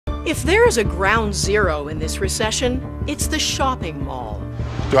If there is a ground zero in this recession, it's the shopping mall.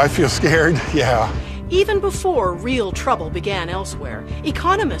 Do I feel scared? Yeah. Even before real trouble began elsewhere,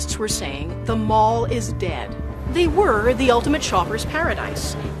 economists were saying the mall is dead. They were the ultimate shopper's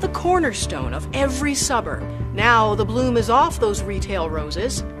paradise, the cornerstone of every suburb. Now the bloom is off those retail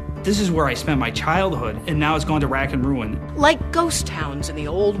roses. This is where I spent my childhood, and now it's gone to rack and ruin. Like ghost towns in the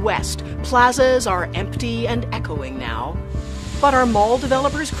Old West, plazas are empty and echoing now. But are mall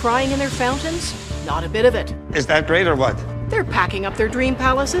developers crying in their fountains? Not a bit of it. Is that great or what? They're packing up their dream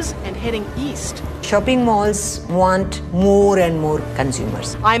palaces and heading east. Shopping malls want more and more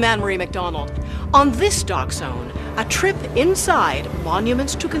consumers. I'm Anne-Marie McDonald. On this Doc Zone, a trip inside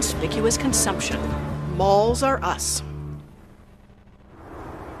monuments to conspicuous consumption. Malls are us.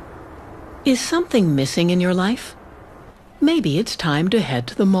 Is something missing in your life? Maybe it's time to head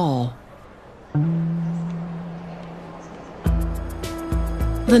to the mall.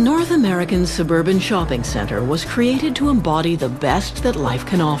 The North American Suburban Shopping Center was created to embody the best that life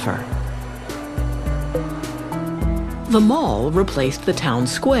can offer. The mall replaced the town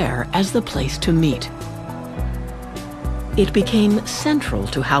square as the place to meet. It became central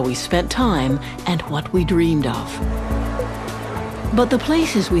to how we spent time and what we dreamed of. But the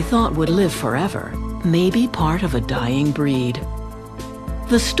places we thought would live forever may be part of a dying breed.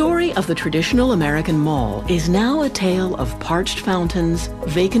 The story of the traditional American mall is now a tale of parched fountains,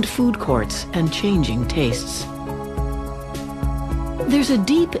 vacant food courts, and changing tastes. There's a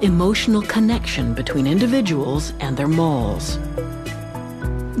deep emotional connection between individuals and their malls.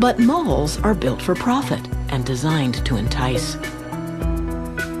 But malls are built for profit and designed to entice.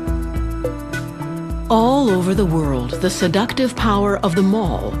 All over the world, the seductive power of the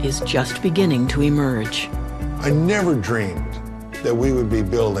mall is just beginning to emerge. I never dreamed that we would be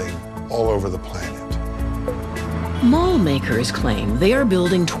building all over the planet. Mall makers claim they are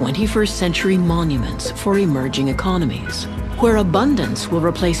building 21st century monuments for emerging economies, where abundance will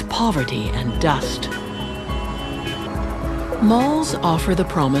replace poverty and dust. Malls offer the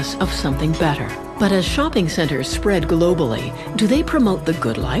promise of something better. But as shopping centers spread globally, do they promote the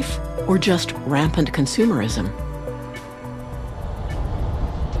good life or just rampant consumerism?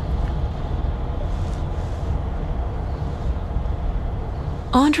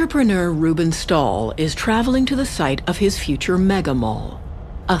 Entrepreneur Ruben Stahl is traveling to the site of his future mega mall,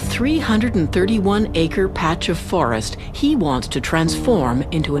 a 331-acre patch of forest he wants to transform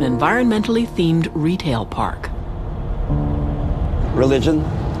into an environmentally themed retail park. Religion,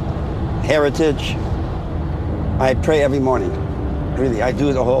 heritage. I pray every morning. Really, I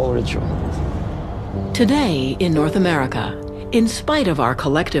do the whole ritual. Today in North America, in spite of our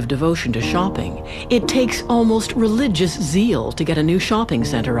collective devotion to shopping, it takes almost religious zeal to get a new shopping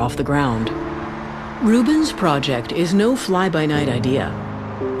center off the ground. Ruben's project is no fly-by-night idea.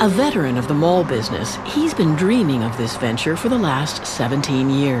 A veteran of the mall business, he's been dreaming of this venture for the last 17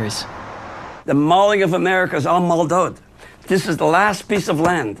 years. The malling of America is all mulled out. This is the last piece of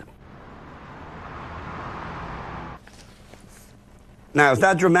land. Now, is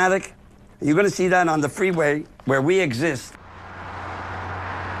that dramatic? You're going to see that on the freeway where we exist.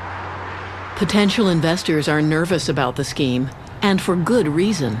 Potential investors are nervous about the scheme, and for good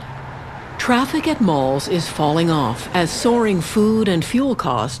reason. Traffic at malls is falling off as soaring food and fuel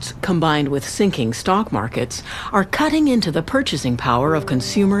costs, combined with sinking stock markets, are cutting into the purchasing power of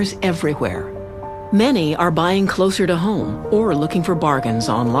consumers everywhere. Many are buying closer to home or looking for bargains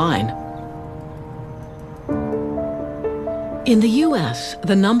online. In the U.S.,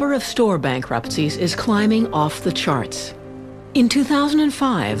 the number of store bankruptcies is climbing off the charts. In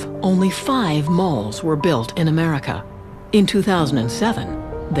 2005, only 5 malls were built in America. In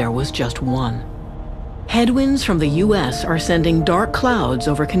 2007, there was just 1. Headwinds from the U.S. are sending dark clouds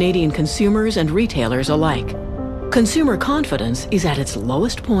over Canadian consumers and retailers alike. Consumer confidence is at its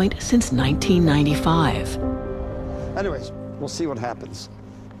lowest point since 1995. Anyways, we'll see what happens.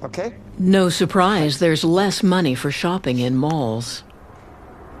 Okay? No surprise there's less money for shopping in malls.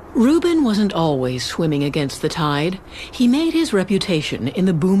 Ruben wasn't always swimming against the tide. He made his reputation in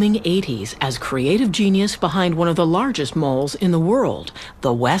the booming 80s as creative genius behind one of the largest malls in the world,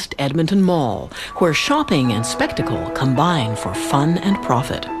 the West Edmonton Mall, where shopping and spectacle combine for fun and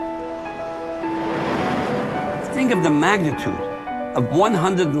profit. Think of the magnitude of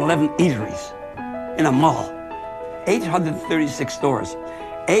 111 eateries in a mall. 836 stores.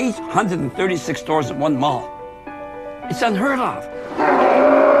 836 stores at one mall. It's unheard of.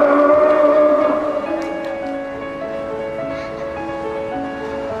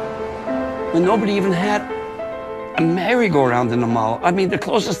 When nobody even had a merry-go-round in the mall. I mean, the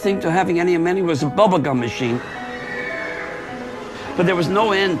closest thing to having any amenity was a bubblegum machine. But there was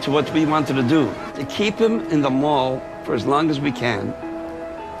no end to what we wanted to do. To keep them in the mall for as long as we can.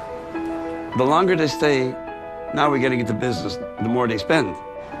 The longer they stay, now we're getting into business, the more they spend.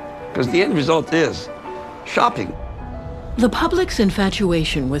 Because the end result is shopping. The public's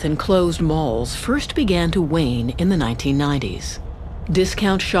infatuation with enclosed malls first began to wane in the 1990s.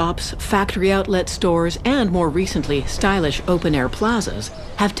 Discount shops, factory outlet stores, and more recently, stylish open-air plazas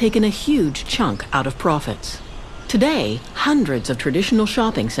have taken a huge chunk out of profits. Today, hundreds of traditional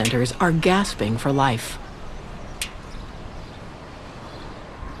shopping centers are gasping for life.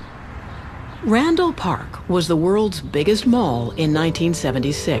 Randall Park was the world's biggest mall in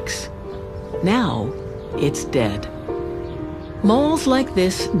 1976. Now, it's dead. Malls like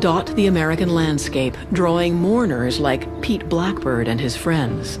this dot the American landscape, drawing mourners like Pete Blackbird and his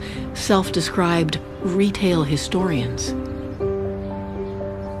friends, self-described retail historians.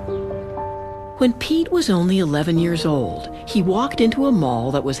 When Pete was only 11 years old, he walked into a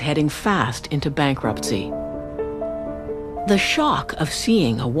mall that was heading fast into bankruptcy. The shock of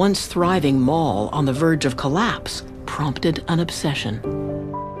seeing a once thriving mall on the verge of collapse prompted an obsession.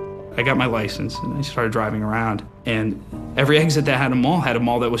 I got my license and I started driving around, and every exit that had a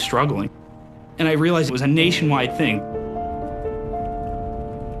mall that was struggling. And I realized it was a nationwide thing.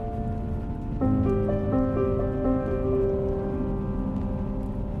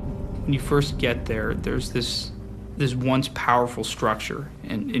 When you first get there, there's this once powerful structure,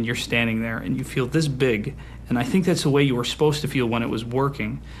 and you're standing there and you feel this big. And I think that's the way you were supposed to feel when it was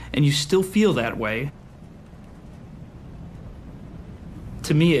working, and you still feel that way.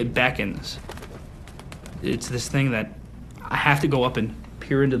 To me, it beckons. It's this thing that I have to go up and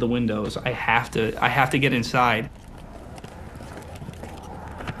peer into the windows. I have to get inside.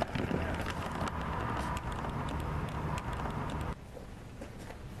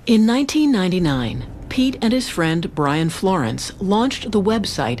 In 1999, Pete and his friend Brian Florence launched the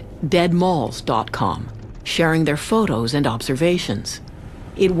website deadmalls.com, sharing their photos and observations.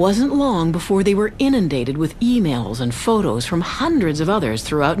 It wasn't long before they were inundated with emails and photos from hundreds of others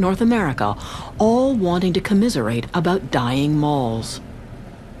throughout North America, all wanting to commiserate about dying malls.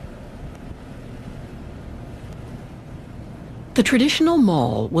 The traditional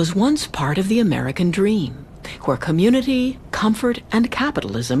mall was once part of the American dream, where community, comfort, and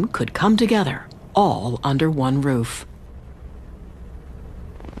capitalism could come together, all under one roof.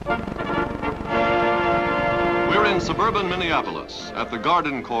 We're in suburban Minneapolis at the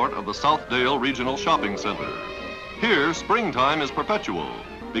Garden Court of the Southdale Regional Shopping Center. Here, springtime is perpetual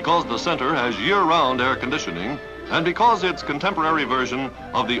because the center has year-round air conditioning and because its contemporary version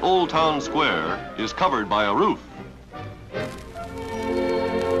of the Old Town Square is covered by a roof.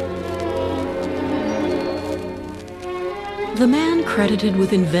 The man credited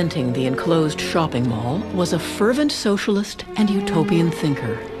with inventing the enclosed shopping mall was a fervent socialist and utopian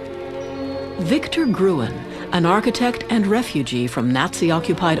thinker. Victor Gruen, an architect and refugee from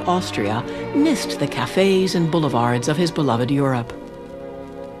Nazi-occupied Austria, missed the cafes and boulevards of his beloved Europe.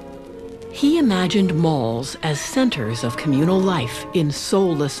 He imagined malls as centers of communal life in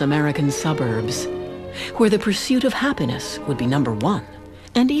soulless American suburbs, where the pursuit of happiness would be number one,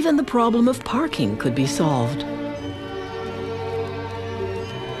 and even the problem of parking could be solved.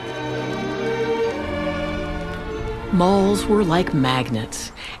 Malls were like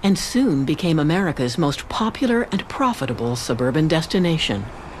magnets, and soon became America's most popular and profitable suburban destination.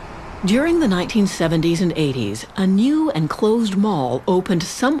 During the 1970s and 80s, a new enclosed mall opened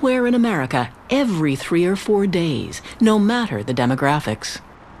somewhere in America every 3 or 4 days, no matter the demographics.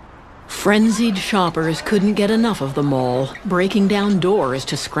 Frenzied shoppers couldn't get enough of the mall, breaking down doors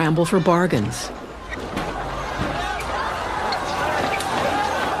to scramble for bargains.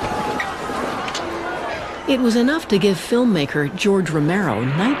 It was enough to give filmmaker George Romero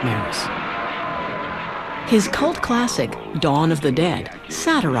nightmares. His cult classic, Dawn of the Dead,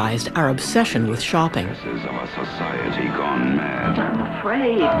 satirized our obsession with shopping. This is a society gone mad. I'm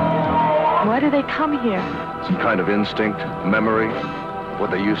afraid. Why do they come here? Some kind of instinct, memory,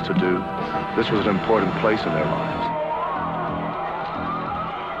 what they used to do. This was an important place in their lives.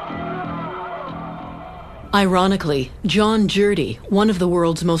 Ironically, John Jurdy, one of the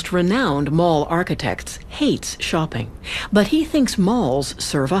world's most renowned mall architects, hates shopping, but he thinks malls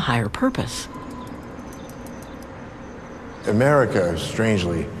serve a higher purpose. America,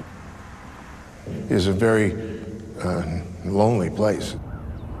 strangely, is a very lonely place.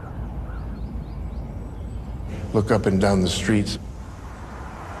 Look up and down the streets.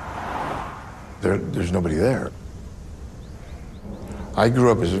 There's nobody there. I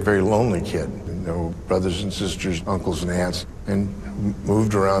grew up as a very lonely kid. No brothers and sisters, uncles and aunts, and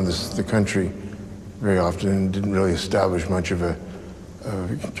moved around the country very often and didn't really establish much of a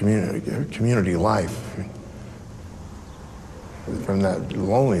community life, from that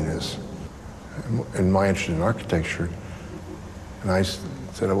loneliness, and my interest in architecture. And I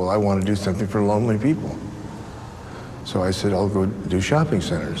said, well, I want to do something for lonely people. So I said, I'll go do shopping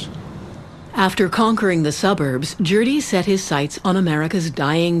centers. After conquering the suburbs, Jurdy set his sights on America's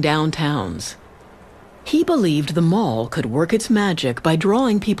dying downtowns. He believed the mall could work its magic by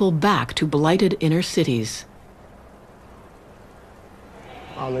drawing people back to blighted inner cities.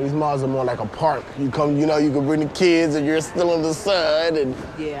 These malls are more like a park. You come, you can bring the kids and you're still in the sun. And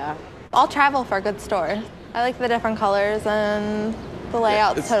yeah. I'll travel for a good store. I like the different colors and the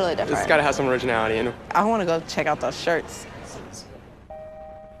layout's totally different. It's got to have some originality. I want to go check out those shirts.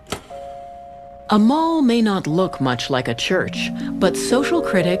 A mall may not look much like a church, but social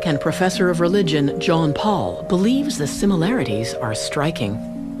critic and professor of religion John Paul believes the similarities are striking.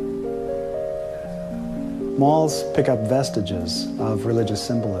 Malls pick up vestiges of religious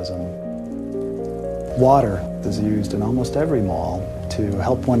symbolism. Water is used in almost every mall to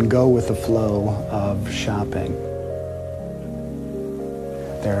help one go with the flow of shopping.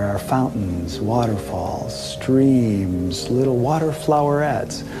 There are fountains, waterfalls, streams, little water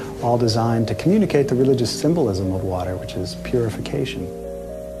flowerets, all designed to communicate the religious symbolism of water, which is purification.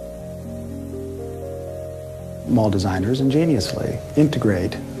 Mall designers ingeniously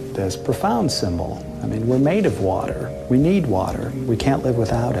integrate this profound symbol. I mean, we're made of water. We need water. We can't live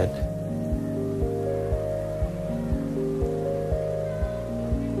without it.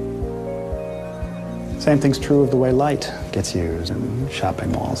 Same thing's true of the way light gets used in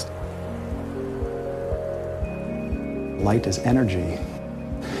shopping malls. Light is energy.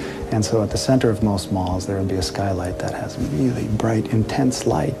 And so at the center of most malls, there will be a skylight that has really bright, intense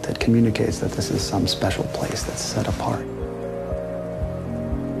light that communicates that this is some special place that's set apart.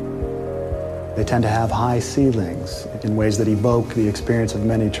 They tend to have high ceilings in ways that evoke the experience of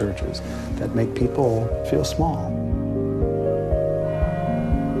many churches that make people feel small.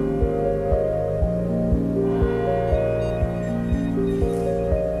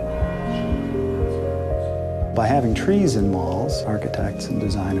 By having trees in malls, architects and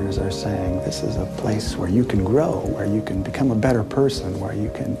designers are saying this is a place where you can grow, where you can become a better person, where you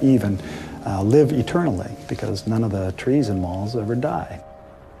can even live eternally, because none of the trees in malls ever die.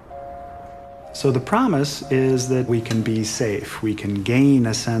 So the promise is that we can be safe, we can gain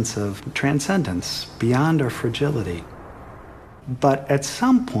a sense of transcendence beyond our fragility. But at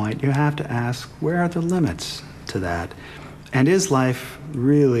some point you have to ask, where are the limits to that? And is life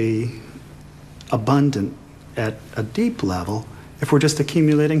really abundant at a deep level if we're just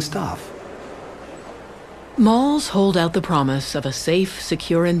accumulating stuff? Malls hold out the promise of a safe,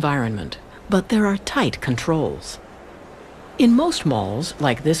 secure environment, but there are tight controls. In most malls,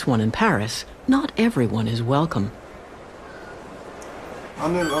 like this one in Paris, not everyone is welcome.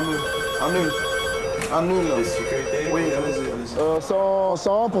 Oui, allez-y.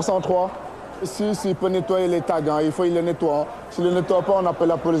 101 pour 103. Ici, s'il peut nettoyer les tags, il faut qu'il les nettoie. S'il ne les nettoie pas, on appelle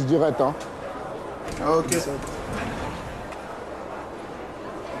la police directe. Ok.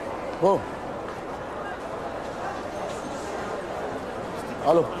 Bon.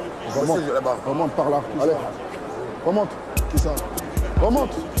 Allô, remonte par là. Allez, remonte. Qui ça?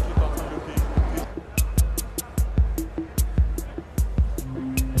 Remonte.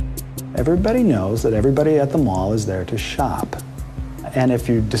 Everybody knows that everybody at the mall is there to shop. And if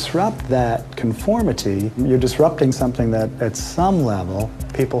you disrupt that conformity, you're disrupting something that at some level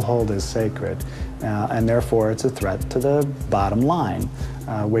people hold as sacred. And therefore it's a threat to the bottom line,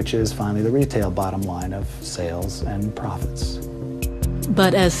 which is finally the retail bottom line of sales and profits.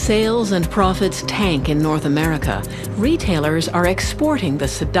 But as sales and profits tank in North America, retailers are exporting the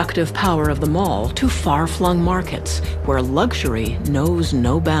seductive power of the mall to far-flung markets where luxury knows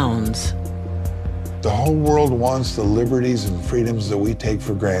no bounds. The whole world wants the liberties and freedoms that we take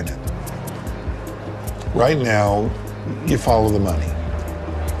for granted. Right now, you follow the money.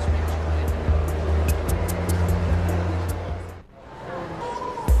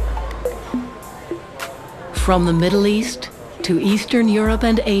 From the Middle East to Eastern Europe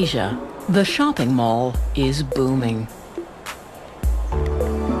and Asia, the shopping mall is booming.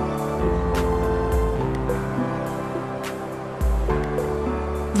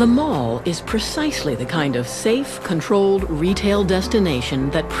 The mall is precisely the kind of safe, controlled retail destination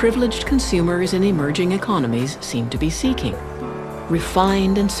that privileged consumers in emerging economies seem to be seeking.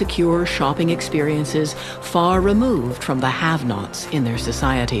 Refined and secure shopping experiences far removed from the have-nots in their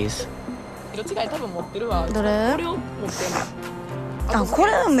societies. どれ？あ、こ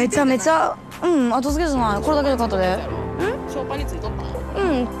れめちゃめちゃ、後付けじゃない。これだけで買ったで。ショーパンについとっ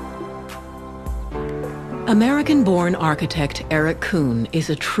た。American-born architect Eric Kuhn is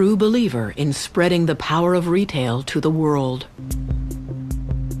a true believer in spreading the power of retail to the world.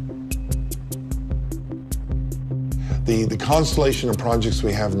 The constellation of projects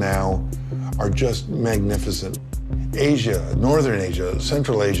we have now are just magnificent. Asia, Northern Asia,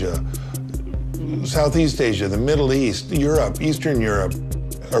 Central Asia, Southeast Asia, the Middle East, Europe, Eastern Europe,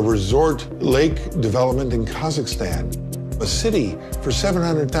 a resort lake development in Kazakhstan, a city for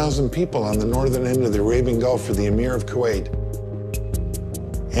 700,000 people on the northern end of the Arabian Gulf for the Emir of Kuwait.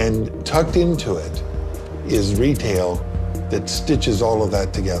 And tucked into it is retail that stitches all of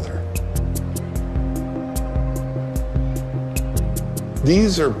that together.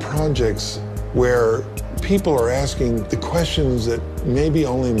 These are projects where people are asking the questions that maybe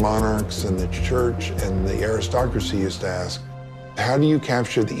only monarchs and the church and the aristocracy used to ask. How do you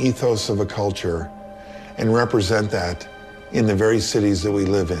capture the ethos of a culture and represent that in the very cities that we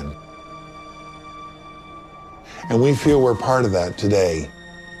live in? And we feel we're part of that today.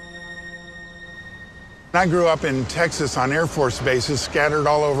 I grew up in Texas on Air Force bases scattered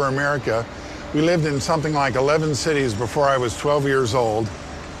all over America. We lived in something like 11 cities before I was 12 years old.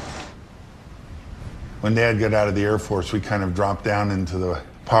 When Dad got out of the Air Force, we kind of dropped down into the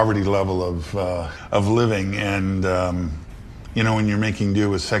poverty level of living. And, you know, when you're making do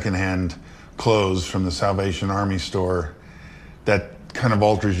with secondhand clothes from the Salvation Army store, that kind of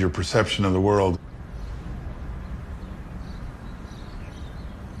alters your perception of the world.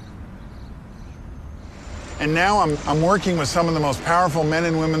 And now I'm working with some of the most powerful men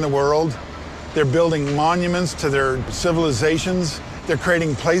and women in the world. They're building monuments to their civilizations. They're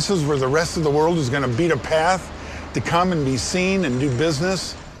creating places where the rest of the world is going to beat a path to come and be seen and do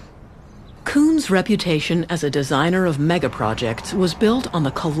business. Kuhn's reputation as a designer of mega projects was built on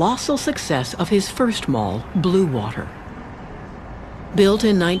the colossal success of his first mall, Blue Water. Built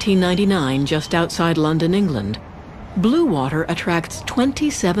in 1999 just outside London, England, Blue Water attracts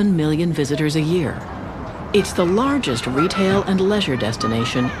 27 million visitors a year. It's the largest retail and leisure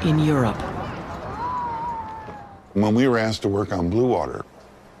destination in Europe. When we were asked to work on Blue Water,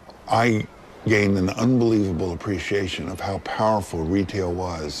 I gained an unbelievable appreciation of how powerful retail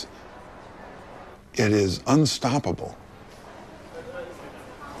was. It is unstoppable.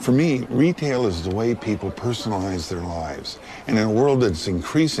 For me, retail is the way people personalize their lives. And in a world that's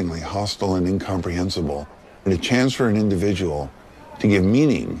increasingly hostile and incomprehensible, and a chance for an individual to give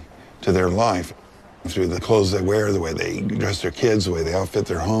meaning to their life through the clothes they wear, the way they dress their kids, the way they outfit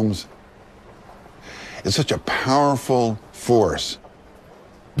their homes. It's such a powerful force.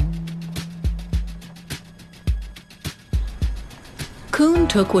 Kuhn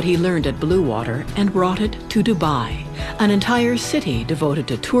took what he learned at Blue Water and brought it to Dubai, an entire city devoted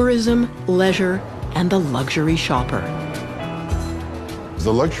to tourism, leisure, and the luxury shopper.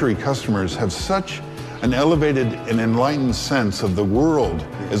 The luxury customers have such an elevated and enlightened sense of the world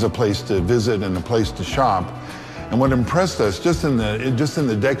as a place to visit and a place to shop. And what impressed us just in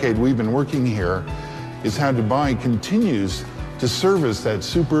the decade we've been working here is how Dubai continues to service that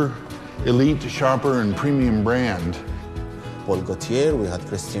super elite shopper and premium brand. Paul Gaultier, we had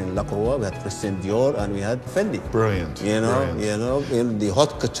Christian Lacroix, we had Christian Dior, and we had Fendi. Brilliant. In the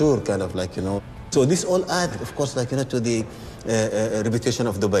haute couture kind of like, So this all adds, of course, like, to the reputation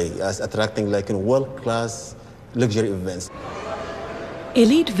of Dubai as attracting like world-class luxury events.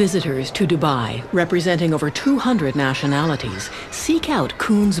 Elite visitors to Dubai, representing over 200 nationalities, seek out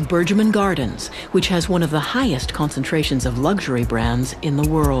Kuhn's Bergman Gardens, which has one of the highest concentrations of luxury brands in the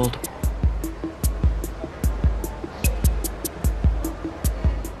world.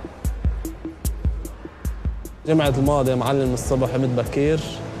 جمعة الماضي معلم الصبح قمت بكير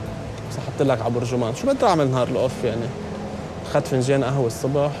صحبت لك على برجمان شو بدي اعمل نهار الاوف يعني اخذت فنجان قهوه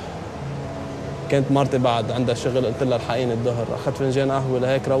الصبح كانت مرتي بعد عندها شغل قلت لها الحقيني الظهر اخذت فنجان قهوه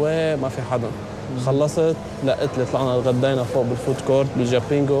لهيك رواق ما في حدا خلصت لقيت لي طلعنا غدينا فوق بالفود كورت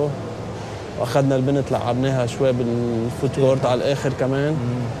بالجابينجو واخذنا البنت لعبناها شوي بالفود كورت على الاخر كمان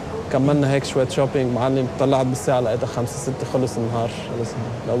كملنا هيك شويه شوبينج معلم طلعت بالساعه لقيتها 5 6 خلص النهار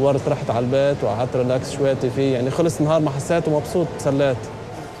دورت رحت على البيت وقعدت ريلاكس شوي تي يعني خلص النهار ما حسيت ومبسوط تسليت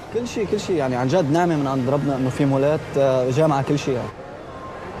كل شيء يعني عن جد نعمه من عند ربنا انه في مولات جامعه كل شيء يعني.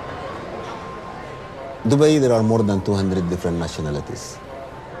 Dubai, there are more than 200 different nationalities.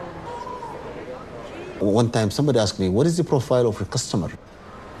 One time somebody asked me, what is the profile of your customer?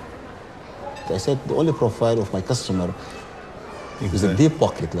 I said, the only profile of my customer is a deep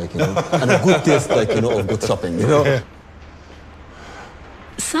pocket, like, and a good taste, like, of good shopping,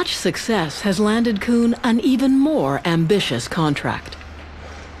 Such success has landed Kuhn an even more ambitious contract.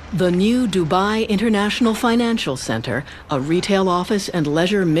 The new Dubai International Financial Center, a retail office and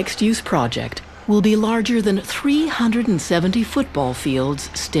leisure mixed-use project, will be larger than 370 football fields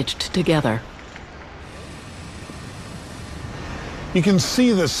stitched together. You can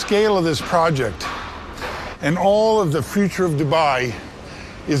see the scale of this project, and all of the future of Dubai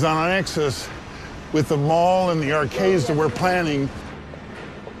is on an axis with the mall and the arcades that we're planning.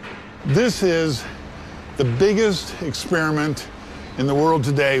 This is the biggest experiment in the world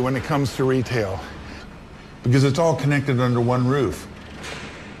today when it comes to retail, because it's all connected under one roof.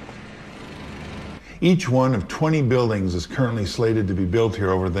 Each one of 20 buildings is currently slated to be built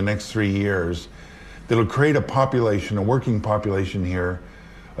here over the next 3 years that'll create a population, a working population here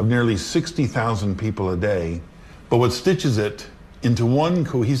of nearly 60,000 people a day. But what stitches it into one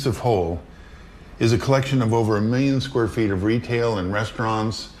cohesive whole is a collection of over 1 million square feet of retail and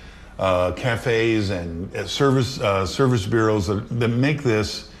restaurants, cafes and service bureaus that make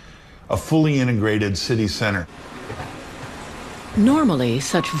this a fully integrated city center. Normally,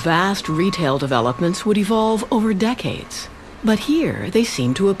 such vast retail developments would evolve over decades, but here they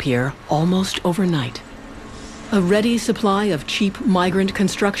seem to appear almost overnight. A ready supply of cheap migrant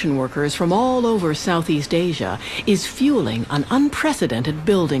construction workers from all over Southeast Asia is fueling an unprecedented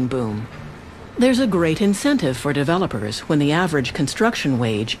building boom. There's a great incentive for developers when the average construction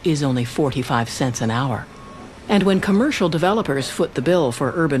wage is only 45 cents an hour. And when commercial developers foot the bill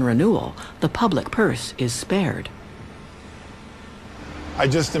for urban renewal, the public purse is spared. I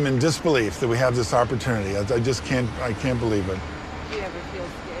just am in disbelief that we have this opportunity. I can't believe it. Do you ever feel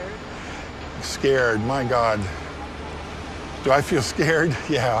scared? Scared, my God. Do I feel scared?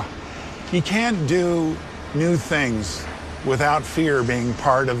 Yeah. You can't do new things without fear being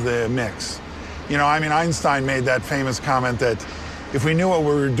part of the mix. You know, I mean, Einstein made that famous comment that if we knew what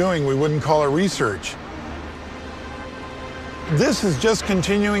we were doing, we wouldn't call it research. This is just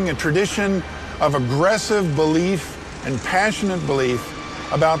continuing a tradition of aggressive belief and passionate belief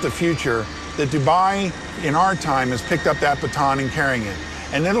about the future that Dubai, in our time, has picked up that baton and carrying it.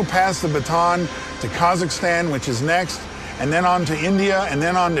 And it'll pass the baton to Kazakhstan, which is next, and then on to India, and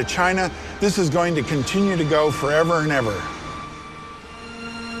then on to China. This is going to continue to go forever and ever.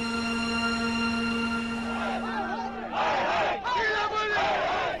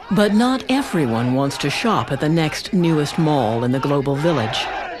 But not everyone wants to shop at the next newest mall in the global village.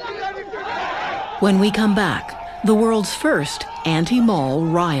 When we come back, the world's first anti-mall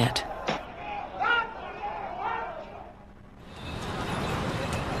riot.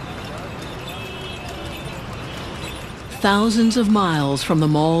 Thousands of miles from the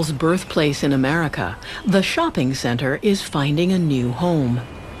mall's birthplace in America, the shopping center is finding a new home.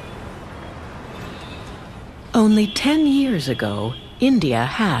 Only 10 years ago, India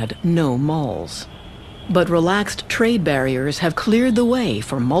had no malls. But relaxed trade barriers have cleared the way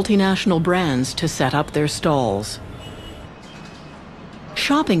for multinational brands to set up their stalls.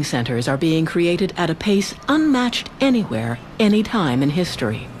 Shopping centers are being created at a pace unmatched anywhere, anytime in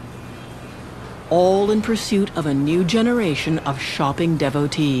history. All in pursuit of a new generation of shopping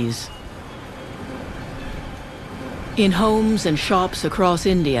devotees. In homes and shops across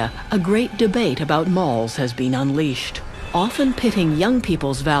India, a great debate about malls has been unleashed, often pitting young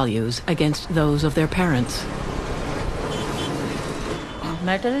people's values against those of their parents.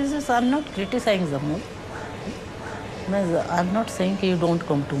 Matter is, I'm not criticizing the mall. I'm not saying you don't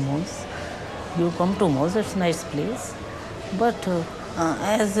come to malls. You come to malls, it's a nice place. But you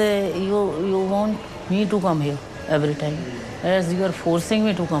want me to come here every time, as you are forcing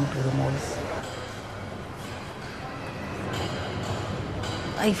me to come to the malls.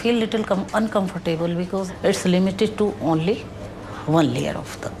 I feel little uncomfortable because it's limited to only one layer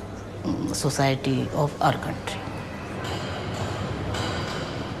of the society of our country.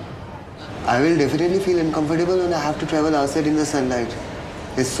 I will definitely feel uncomfortable when I have to travel outside in the sunlight.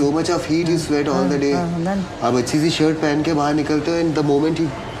 There's so much of heat, you sweat all the day. आप अच्छी सी shirt पहन के बाहर निकलते हो and the moment you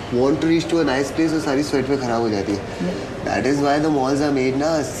want to reach to a nice place, वो सारी sweat में खराब हो जाती है. That is why the malls are made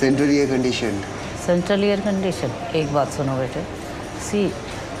ना central air conditioned. Central air conditioned. एक बात सुनो बेटे. See,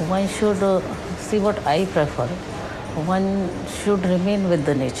 one should see what I prefer. One should remain with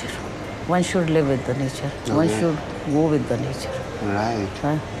the nature. One should live with the nature. Okay. One should go with the nature. Right.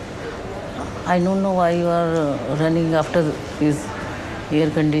 I don't know why you are running after this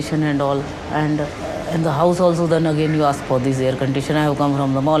air condition and all, and in the house also. Then again you ask for this air condition. I have come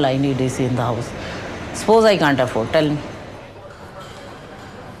from the mall. I need AC in the house. Suppose I can't afford. Tell me.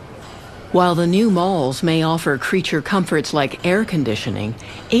 While the new malls may offer creature comforts like air conditioning,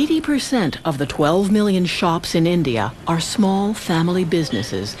 80% of the 12 million shops in India are small family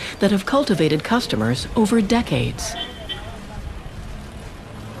businesses that have cultivated customers over decades.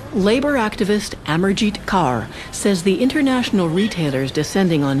 Labor activist Amarjit Kaur says the international retailers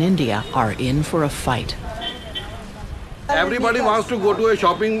descending on India are in for a fight. Everybody wants to go to a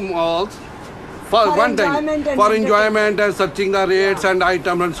shopping malls for one time, for enjoyment and searching the rates and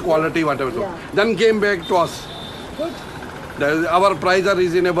items quality, whatever. Yeah. Then came back to us. Our prices are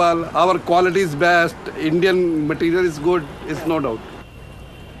reasonable, our quality is best, Indian material is good, it's no doubt.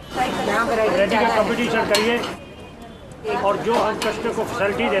 और जो हम customer को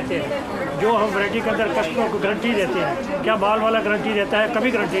facility देते हैं, जो हम variety के अंदर कस्टमर को गारंटी देते हैं, क्या माल वाला गारंटी देता है,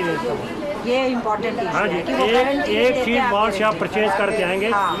 कभी गारंटी नहीं देता। ये इम्पोर्टेंट है। हाँ जी, एक चीज माल से आप परचेज करके आएंगे,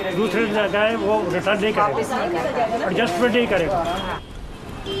 दूसरे जगह वो रिटर्न नहीं करेगा, एडजस्टमेंट नहीं करेगा।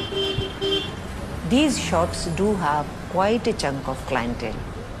 These shops do have quite a chunk of clientele,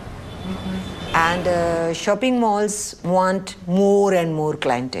 and shopping malls want more and more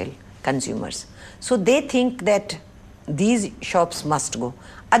clientele, consumers. So they think that these shops must go.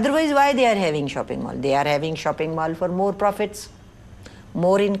 Otherwise, why they are having shopping mall? They are having shopping mall for more profits,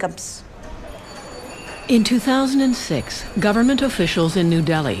 more incomes. In 2006, government officials in New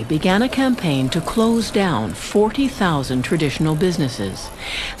Delhi began a campaign to close down 40,000 traditional businesses.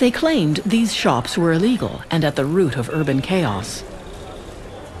 They claimed these shops were illegal and at the root of urban chaos.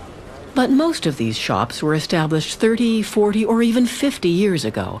 But most of these shops were established 30, 40, or even 50 years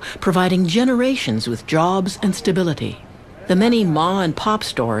ago, providing generations with jobs and stability. The many ma and pop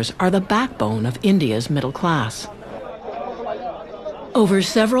stores are the backbone of India's middle class. Over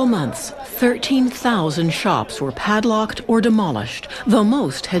several months, 13,000 shops were padlocked or demolished, though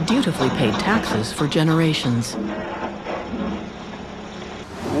most had dutifully paid taxes for generations.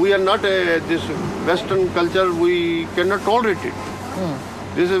 We are not this Western culture, we cannot tolerate it.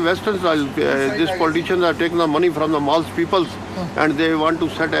 This is Western style. These politicians are taking the money from the malls peoples and they want to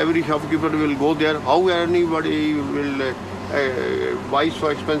set every shopkeeper will go there. How anybody will buy so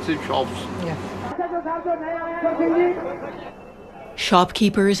expensive shops? Yeah.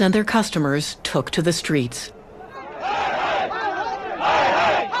 Shopkeepers and their customers took to the streets.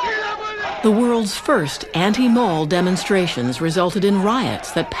 The world's first anti-mall demonstrations resulted in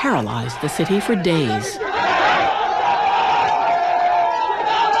riots that paralyzed the city for days.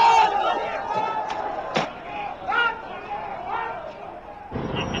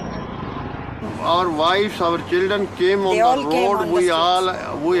 Our wives, our children came on the road.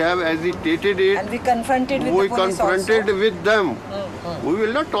 We have agitated it. And we confronted with the police confronted also. With them. We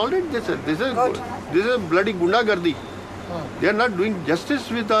will not tolerate this. This is bloody gundagardi. They are not doing justice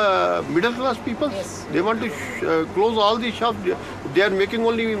with the middle class people. Yes. They want to close all the shops. They are making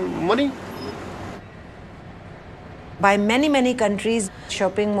only money. By many countries,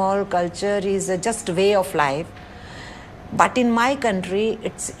 shopping mall culture is just a way of life. But in my country,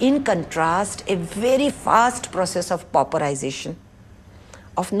 it's in contrast a very fast process of pauperization,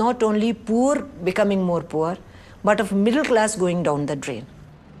 of not only poor becoming more poor, but of middle class going down the drain.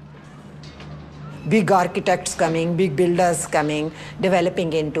 Big architects coming, big builders coming,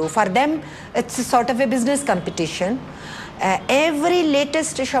 developing into. For them, it's a sort of a business competition. Every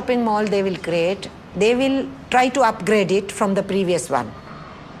latest shopping mall they will create, they will try to upgrade it from the previous one.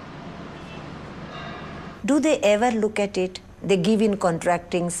 Do they ever look at it? They give in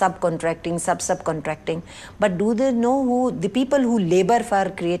contracting, subcontracting, subcontracting. But do they know who the people who labor for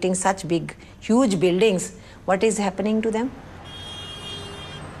creating such big, huge buildings, what is happening to them?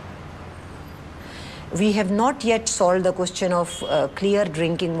 We have not yet solved the question of clear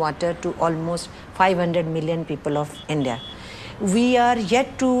drinking water to almost 500 million people of India. We are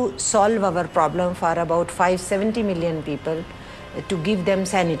yet to solve our problem for about 570 million people to give them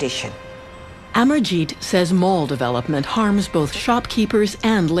sanitation. Amarjit says mall development harms both shopkeepers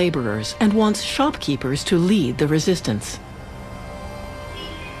and laborers and wants shopkeepers to lead the resistance.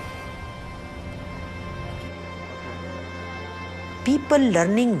 People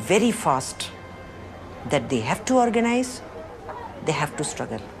learning very fast that they have to organize, they have to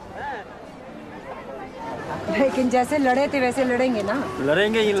struggle. लेकिन जैसे लड़े थे वैसे लड़ेंगे ना?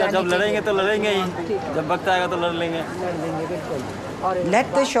 लड़ेंगे ही, जब लड़ेंगे तो लड़ेंगे ही, जब वक्त आएगा तो लड़ लेंगे। बिल्कुल।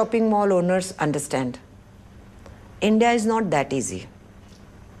 Let the shopping mall owners understand. India is not that easy.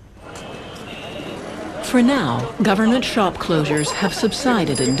 For now, government shop closures have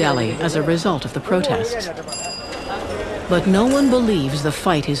subsided in Delhi as a result of the protests. But no one believes the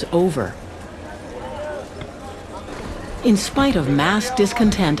fight is over. In spite of mass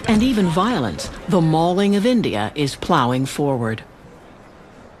discontent and even violence, the mauling of India is plowing forward.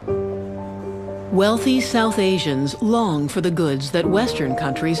 Wealthy South Asians long for the goods that Western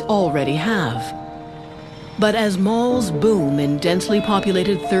countries already have. But as malls boom in densely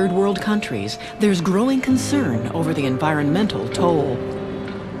populated third world countries, there's growing concern over the environmental toll.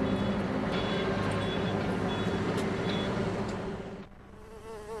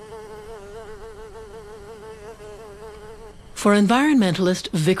 For environmentalist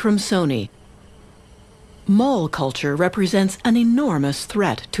Vikram Soni, mall culture represents an enormous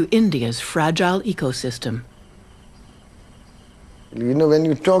threat to India's fragile ecosystem. You know, when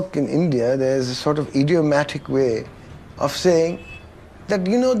you talk in India, there's a sort of idiomatic way of saying that,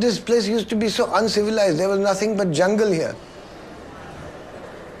 you know, this place used to be so uncivilized. There was nothing but jungle here.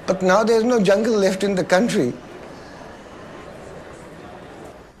 But now there's no jungle left in the country.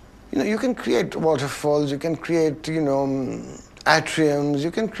 You know, you can create waterfalls, you can create, you know, atriums,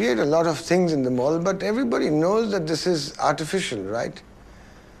 you can create a lot of things in the mall, but everybody knows that this is artificial, right?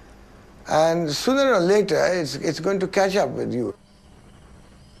 And sooner or later, it's going to catch up with you.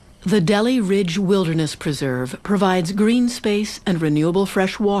 The Delhi Ridge Wilderness Preserve provides green space and renewable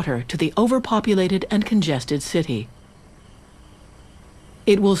fresh water to the overpopulated and congested city.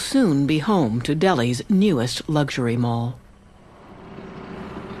 It will soon be home to Delhi's newest luxury mall.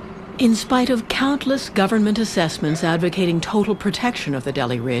 In spite of countless government assessments advocating total protection of the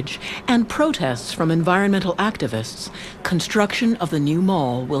Delhi Ridge and protests from environmental activists, construction of the new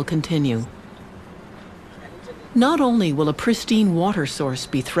mall will continue. Not only will a pristine water source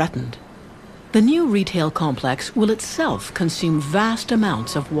be threatened, the new retail complex will itself consume vast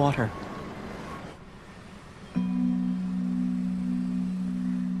amounts of water.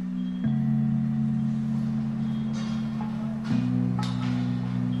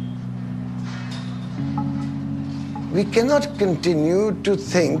 We cannot continue to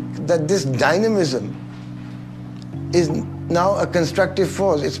think that this dynamism is now a constructive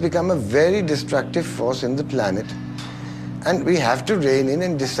force. It's become a very destructive force in the planet. And we have to rein in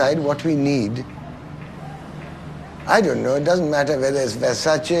and decide what we need. I don't know, it doesn't matter whether it's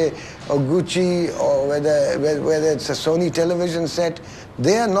Versace or Gucci or whether it's a Sony television set.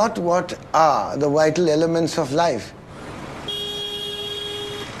 They are not what are the vital elements of life.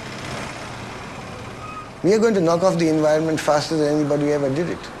 We are going to knock off the environment faster than anybody ever did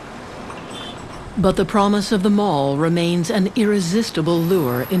it. But the promise of the mall remains an irresistible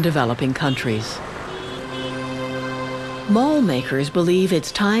lure in developing countries. Mall makers believe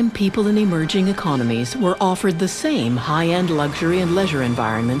it's time people in emerging economies were offered the same high-end luxury and leisure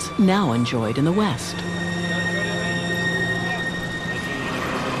environments now enjoyed in the West.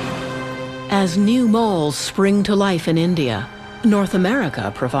 As new malls spring to life in India, North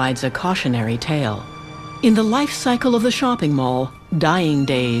America provides a cautionary tale. In the life cycle of the shopping mall, dying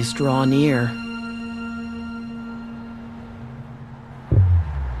days draw near.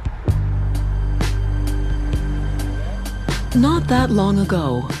 Not that long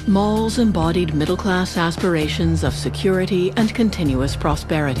ago, malls embodied middle-class aspirations of security and continuous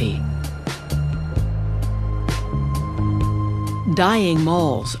prosperity. Dying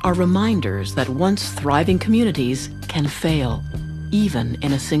malls are reminders that once thriving communities can fail, even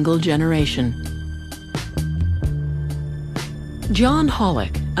in a single generation. John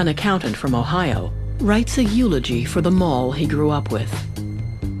Hollick, an accountant from Ohio, writes a eulogy for the mall he grew up with.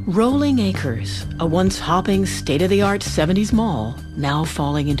 Rolling Acres, a once hopping, state-of-the-art 70s mall, now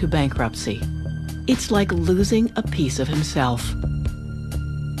falling into bankruptcy. It's like losing a piece of himself.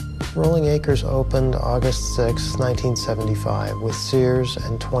 Rolling Acres opened August 6, 1975, with Sears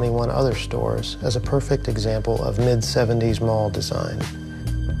and 21 other stores as a perfect example of mid-70s mall design.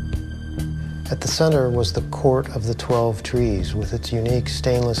 At the center was the Court of the 12 Trees, with its unique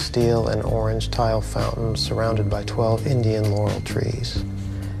stainless steel and orange tile fountain surrounded by 12 Indian laurel trees.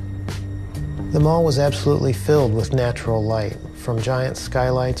 The mall was absolutely filled with natural light, from giant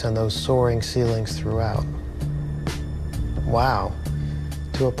skylights and those soaring ceilings throughout. Wow.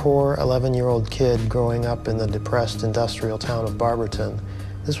 To a poor 11-year-old kid growing up in the depressed industrial town of Barberton,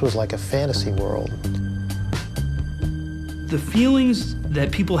 this was like a fantasy world. The feelings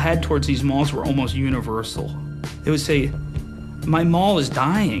that people had towards these malls were almost universal. They would say, my mall is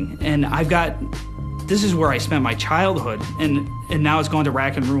dying, and this is where I spent my childhood, and now it's gone to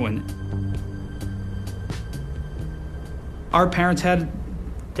rack and ruin. Our parents had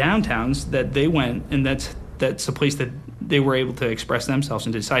downtowns that they went, and that's a place that they were able to express themselves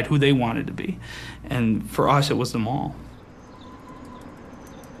and decide who they wanted to be. And for us, it was the mall.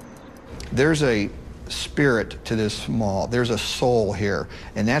 There's a spirit to this mall. There's a soul here,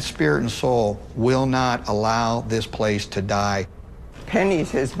 and that spirit and soul will not allow this place to die.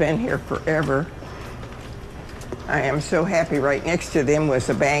 Penny's has been here forever. I am so happy. Right next to them was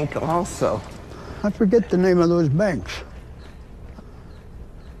a bank also. I forget the name of those banks.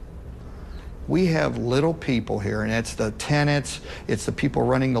 We have little people here, and it's the tenants, it's the people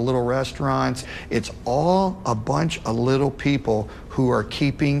running the little restaurants. It's all a bunch of little people who are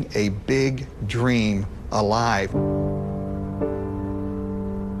keeping a big dream alive.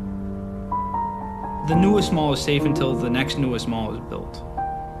 The newest mall is safe until the next newest mall is built.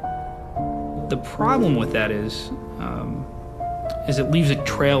 The problem with that is it leaves a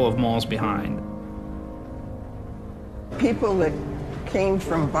trail of malls behind. People that came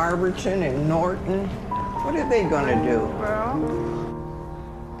from Barberton and Norton, what are they going to do? Well,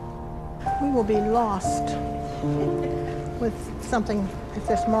 we will be lost with something if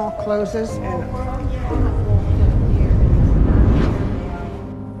this mall closes.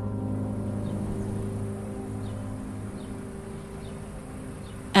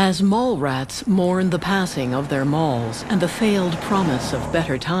 As mall rats mourn the passing of their malls and the failed promise of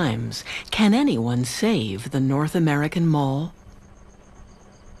better times, can anyone save the North American mall?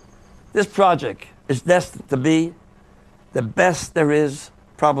 This project is destined to be the best there is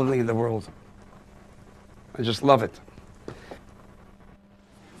probably in the world. I just love it.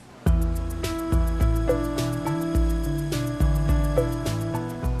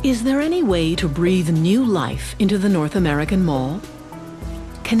 Is there any way to breathe new life into the North American mall?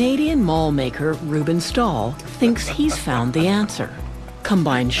 Canadian mall maker Ruben Stahl thinks he's found the answer.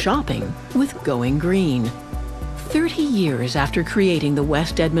 Combine shopping with going green. 30 years after creating the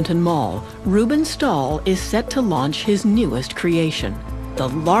West Edmonton Mall, Ruben Stahl is set to launch his newest creation, the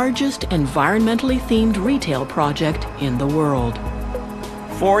largest environmentally themed retail project in the world.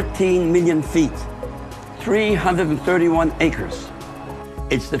 14 million feet, 331 acres.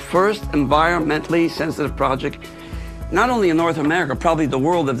 It's the first environmentally sensitive project, not only in North America, probably the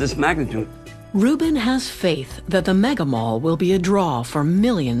world of this magnitude. Ruben has faith that the mega mall will be a draw for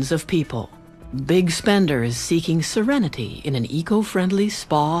millions of people. Big spenders seeking serenity in an eco-friendly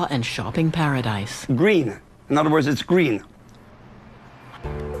spa and shopping paradise. Green. In other words, it's green.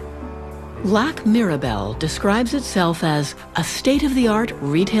 Lac Mirabel describes itself as a state-of-the-art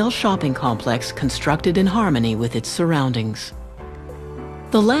retail shopping complex constructed in harmony with its surroundings.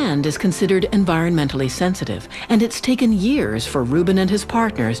 The land is considered environmentally sensitive, and it's taken years for Ruben and his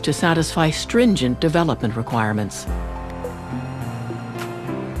partners to satisfy stringent development requirements.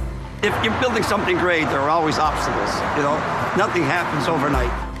 If you're building something great, there are always obstacles, you know? Nothing happens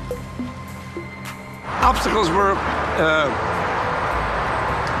overnight. Obstacles were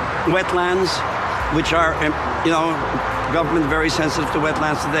wetlands, which are, you know, government very sensitive to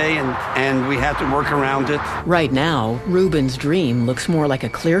wetlands today, and we had to work around it. Right now, Ruben's dream looks more like a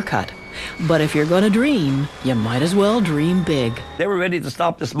clear cut. But if you're gonna dream, you might as well dream big. They were ready to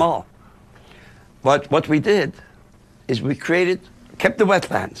stop this mall. But what we did is we kept the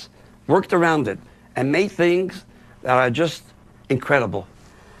wetlands, worked around it, and made things that are just incredible.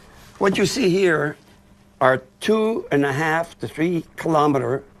 What you see here are 2.5 to 3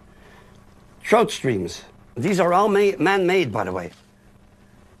 kilometer trout streams. These are all man-made, by the way,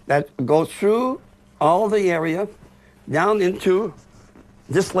 that go through all the area down into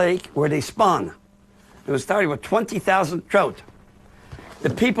this lake where they spawn. It was starting with 20,000 trout. The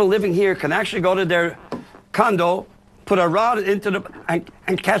people living here can actually go to their condo, put a rod into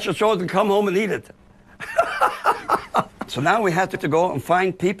and catch a trout and come home and eat it. So now we had to go and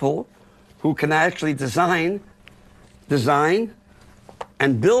find people who can actually design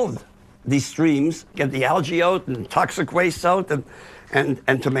and build these streams, get the algae out and toxic waste out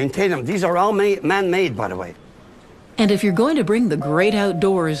and to maintain them. These are all man-made, by the way. And if you're going to bring the great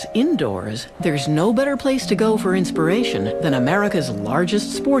outdoors indoors, there's no better place to go for inspiration than America's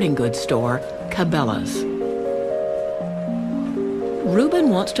largest sporting goods store, Cabela's. Ruben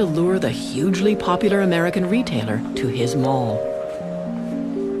wants to lure the hugely popular American retailer to his mall.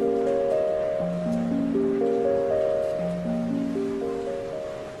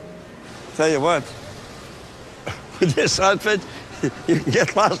 Tell you what, with this outfit, you can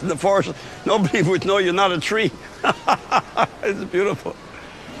get lost in the forest. Nobody would know you're not a tree. It's beautiful.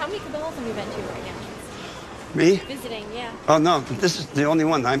 How many Cabela's have you been to right now? Me? Visiting, yeah. Oh, no, this is the only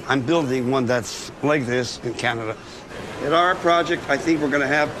one. I'm building one that's like this in Canada. In our project, I think we're going to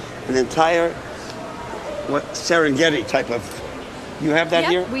have an entire Serengeti type of... You have that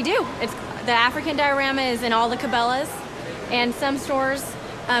here? We do. The African diorama is in all the Cabela's, and some stores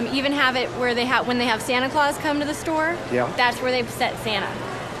even have it where when they have Santa Claus come to the store, that's where they've set Santa.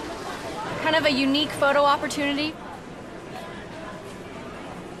 Kind of a unique photo opportunity.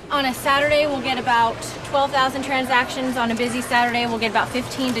 On a Saturday, we'll get about 12,000 transactions. On a busy Saturday, we'll get about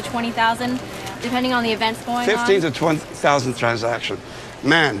 15 to 20,000, depending on the events going on. 15 to 20,000 transactions.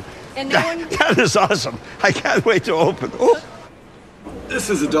 Man, that is awesome. I can't wait to open. Oh. This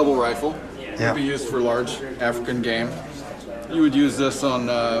is a double rifle. It would be used for large African game. You would use this on,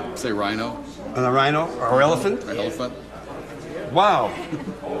 say, rhino. On a rhino or elephant? Or elephant. Wow.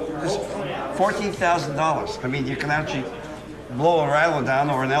 $14,000. I mean, you can actually blow a rattle down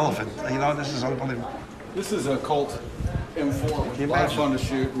or an elephant. You know, this is unbelievable. This is a Colt M4. A lot of fun to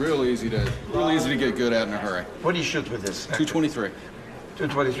shoot. Real easy to get good at in a hurry. What do you shoot with this? 223.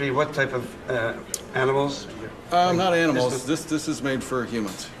 223. What type of animals? Not animals. This is made for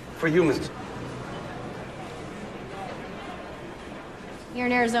humans. For humans. Here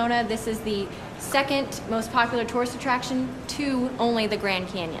in Arizona, this is the second most popular tourist attraction to only the Grand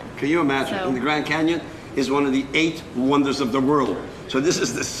Canyon. Can you imagine? And the Grand Canyon is one of the 8 wonders of the world. So this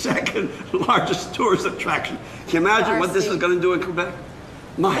is the second largest tourist attraction. Can you imagine what this is going to do in Quebec?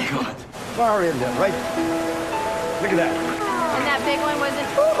 My God. Far in there, right? Look at that. And that big one wasn't...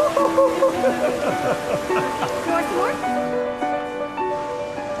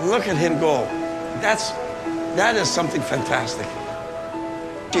 Look at him go. That is something fantastic.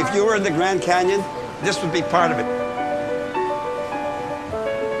 If you were in the Grand Canyon, this would be part of it.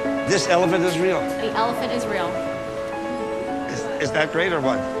 This elephant is real. The elephant is real. Is that great or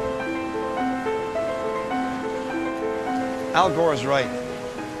what? Al Gore is right.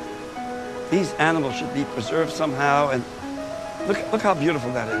 These animals should be preserved somehow, and look how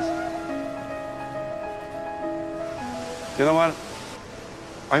beautiful that is. You know what?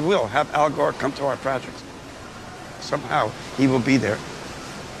 I will have Al Gore come to our projects. Somehow he will be there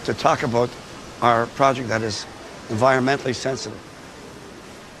to talk about our project that is environmentally sensitive.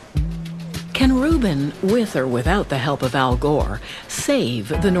 Can Rubin, with or without the help of Al Gore, save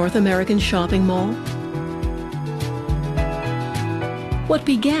the North American shopping mall? What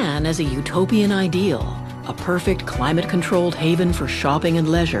began as a utopian ideal, a perfect climate-controlled haven for shopping and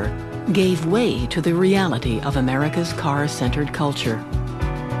leisure, gave way to the reality of America's car-centered culture.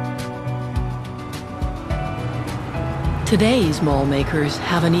 Today's mall makers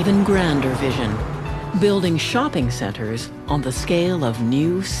have an even grander vision, building shopping centers on the scale of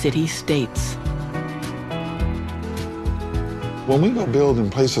new city-states. When we go build in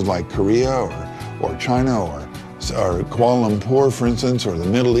places like Korea or China or Kuala Lumpur, for instance, or the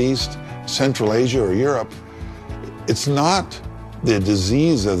Middle East, Central Asia or Europe, it's not the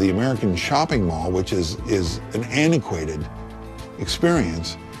disease of the American shopping mall, which is an antiquated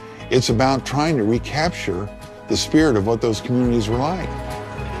experience. It's about trying to recapture the spirit of what those communities were like.